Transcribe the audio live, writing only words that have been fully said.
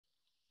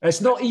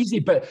It's not easy,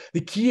 but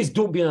the key is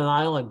don't be on an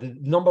island. The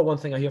number one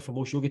thing I hear from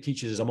most yoga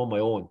teachers is I'm on my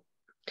own.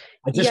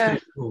 I just feel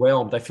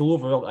overwhelmed. I feel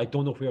overwhelmed. I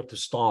don't know where to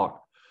start.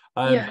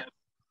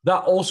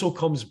 That also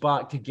comes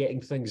back to getting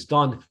things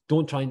done.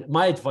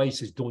 My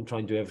advice is don't try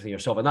and do everything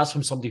yourself. And that's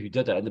from somebody who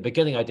did it. In the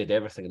beginning, I did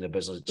everything in the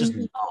business. Just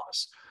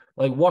nuts.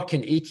 Like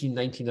working 18,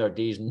 19-hour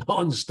days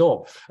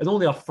non-stop. And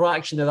only a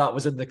fraction of that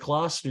was in the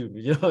classroom.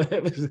 You know,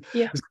 it was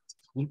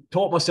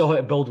taught myself how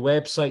to build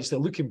websites that,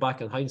 looking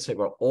back in hindsight,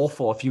 were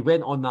awful. If you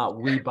went on that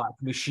way back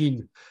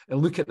machine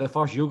and look at the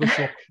first yoga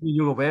shop,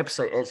 yoga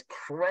website, it's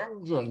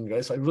cringing.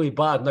 It's like really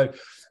bad. Now,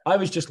 I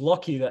was just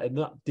lucky that in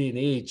that day and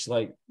age,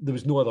 like there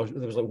was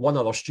like one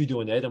other studio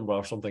in Edinburgh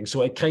or something.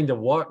 So it kind of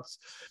worked,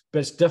 but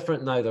it's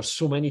different now. There's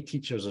so many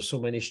teachers, there's so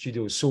many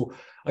studios. So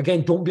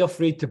again, don't be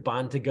afraid to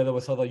band together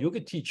with other yoga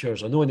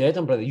teachers. I know in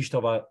Edinburgh, they used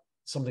to have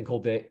something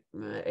called the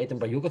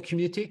Edinburgh Yoga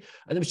Community.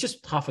 And there was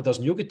just half a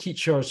dozen yoga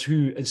teachers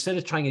who, instead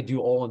of trying to do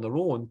it all on their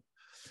own,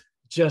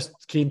 just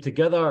came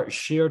together,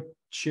 shared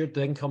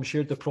the income,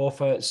 shared the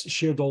profits,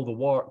 shared all the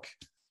work.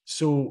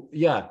 So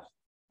yeah,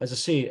 as I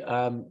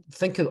say,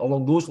 think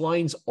along those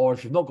lines, or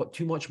if you've not got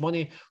too much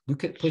money,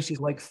 look at places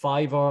like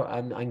Fiverr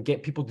and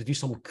get people to do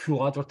some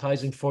cool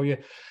advertising for you.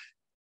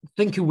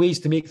 Think of ways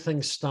to make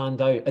things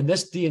stand out. In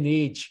this day and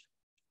age,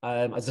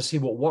 as I say,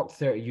 what worked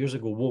 30 years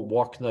ago won't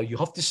work now. You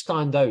have to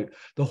stand out.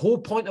 The whole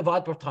point of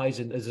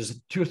advertising is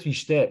there's 2 or 3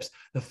 steps.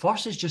 The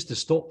first is just to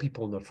stop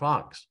people in their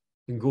tracks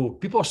and go,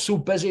 people are so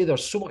busy,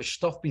 there's so much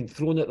stuff being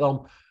thrown at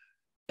them.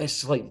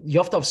 It's like you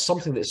have to have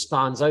something that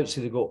stands out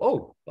so they go,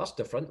 oh, that's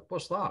different.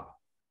 What's that?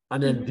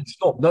 And then they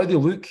stop. Now they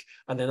look,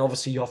 and then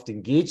obviously you have to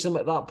engage them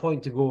at that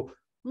point to go,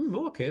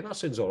 okay, that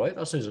sounds all right.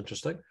 That sounds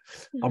interesting.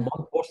 A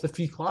month, what's the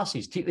free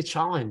classes? Take the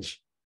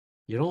challenge,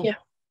 you know? Yeah.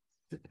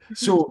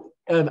 So,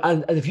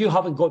 and if you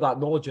haven't got that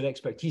knowledge and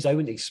expertise, I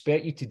wouldn't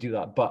expect you to do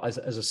that. But as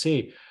I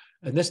say,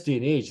 in this day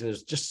and age,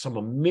 there's just some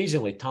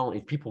amazingly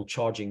talented people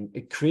charging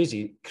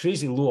crazy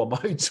low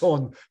amounts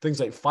on things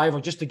like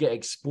Fiverr just to get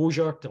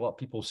exposure, to let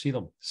people see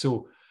them.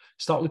 So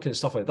start looking at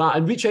stuff like that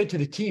and reach out to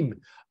the team.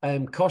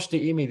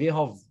 Kirsty, Amy, they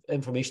have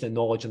information and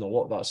knowledge and a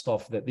lot of that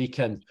stuff that they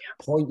can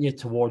point you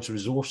towards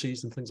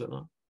resources and things like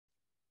that.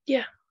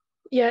 Yeah.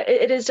 Yeah,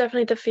 it is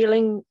definitely the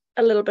feeling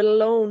a little bit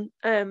alone.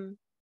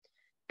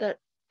 That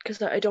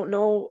because I don't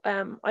know.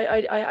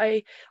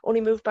 I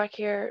only moved back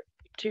here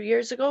 2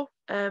 years ago.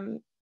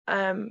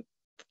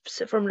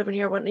 From living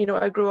here when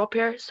I grew up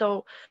here,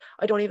 so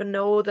I don't even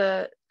know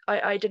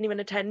I didn't even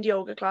attend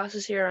yoga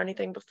classes here or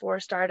anything before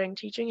starting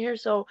teaching here.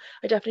 So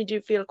I definitely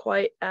do feel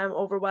quite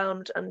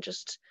overwhelmed and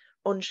just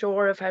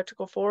unsure of how to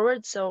go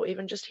forward. So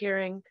even just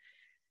hearing,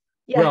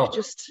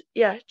 there's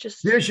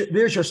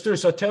your story.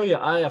 So I tell you,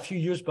 a few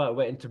years back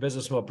went into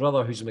business with my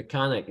brother who's a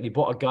mechanic, and he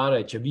bought a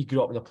garage, and we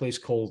grew up in a place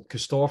called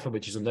Corstorphine,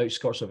 which is on the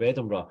outskirts of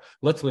Edinburgh.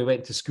 Literally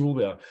went to school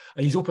there,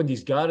 and he's opened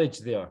his garage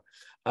there.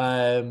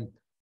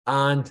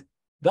 And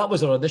that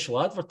was our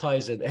initial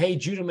advertising. Hey,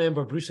 do you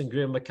remember Bruce and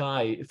Graham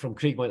Mackay from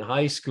Craigmount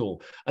High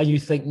School? And you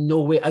think,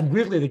 no way. And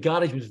weirdly, the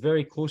garage was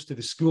very close to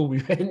the school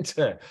we went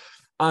to.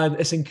 And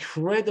it's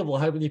incredible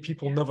how many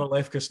people never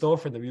left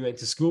Corstorphine that we went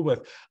to school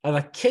with. And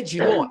I kid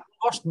you not,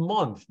 first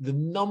month, the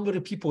number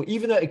of people,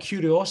 even out of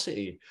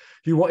curiosity,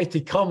 who wanted to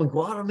come and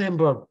go, I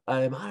remember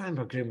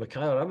Graham Mackay,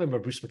 or I remember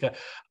Bruce Mackay.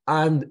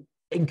 And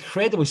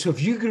incredibly, so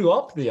if you grew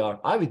up there,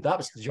 that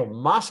was your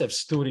massive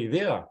story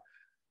there.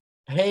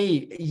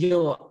 Hey,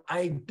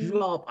 I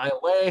grew up, I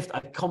left, I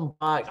come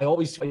back. I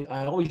always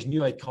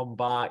knew I'd come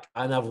back,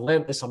 and I've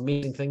learned this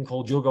amazing thing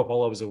called yoga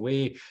while I was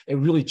away. It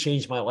really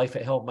changed my life.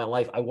 It helped my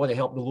life. I want to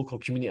help the local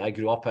community I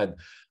grew up in.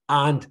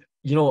 And,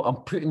 I'm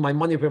putting my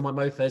money where my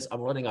mouth is.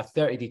 I'm running a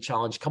 30-day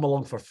challenge. Come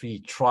along for free.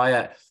 Try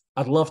it.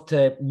 I'd love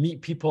to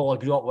meet people I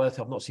grew up with,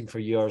 I've not seen for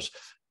years.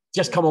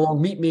 Just come along,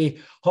 meet me,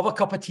 have a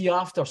cup of tea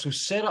after. So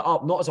set it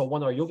up not as a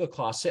 1 hour yoga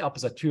class, set it up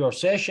as a 2 hour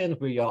session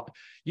where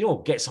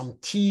you get some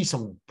tea,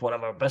 some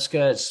whatever,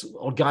 biscuits,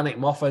 organic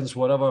muffins,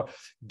 whatever,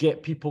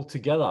 get people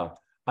together.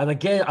 And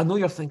again, I know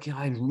you're thinking,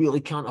 I really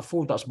can't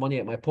afford that's money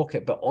in my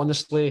pocket, but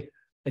honestly,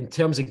 in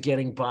terms of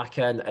getting back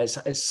in,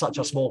 it's such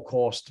a small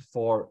cost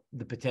for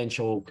the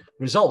potential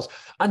results.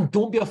 And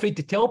don't be afraid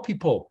to tell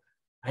people,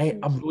 hey,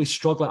 I'm really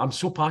struggling. I'm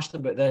so passionate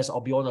about this.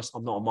 I'll be honest,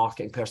 I'm not a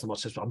marketing person.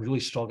 I'm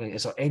really struggling.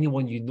 Is there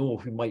anyone you know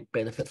who might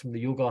benefit from the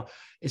yoga?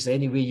 Is there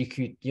any way you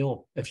could,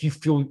 if you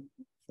feel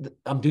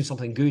I'm doing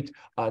something good,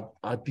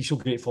 I'd be so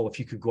grateful if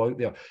you could go out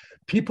there.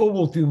 People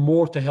will do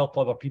more to help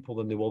other people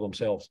than they will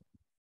themselves.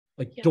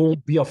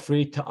 Don't be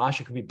afraid to ask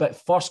your community.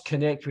 But first,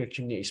 connect with your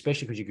community,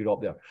 especially because you grew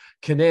up there.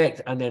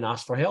 Connect and then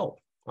ask for help.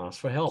 Ask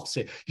for help.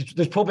 Say,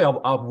 there's probably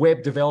a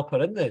web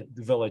developer in the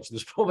village.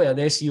 There's probably an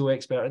SEO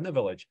expert in the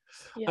village.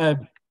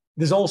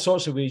 There's all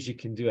sorts of ways you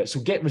can do it. So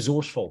get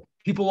resourceful.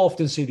 People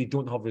often say they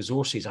don't have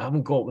resources. I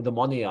haven't got the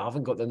money. I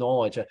haven't got the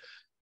knowledge.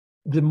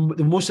 The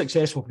most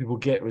successful people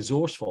get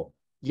resourceful.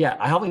 Yeah,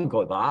 I haven't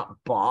got that,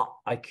 but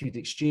I could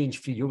exchange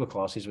free yoga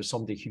classes with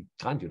somebody who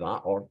can do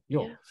that, or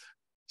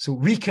So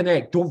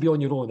reconnect. Don't be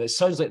on your own. It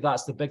sounds like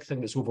that's the big thing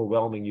that's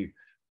overwhelming you.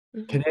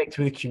 Connect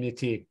with the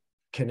community.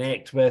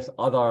 Connect with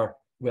other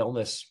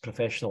wellness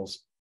professionals.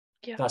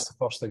 Yeah. That's the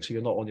first thing. So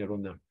you're not on your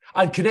own there.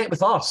 And connect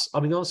with us. I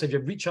mean, honestly, if you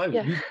reach out,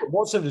 Yeah. we've got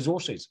lots of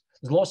resources.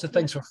 There's lots of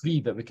things for free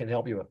that we can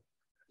help you with.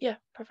 Yeah,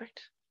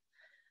 perfect.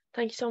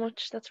 Thank you so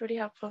much. That's really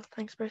helpful.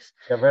 Thanks, Bruce.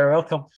 You're very welcome.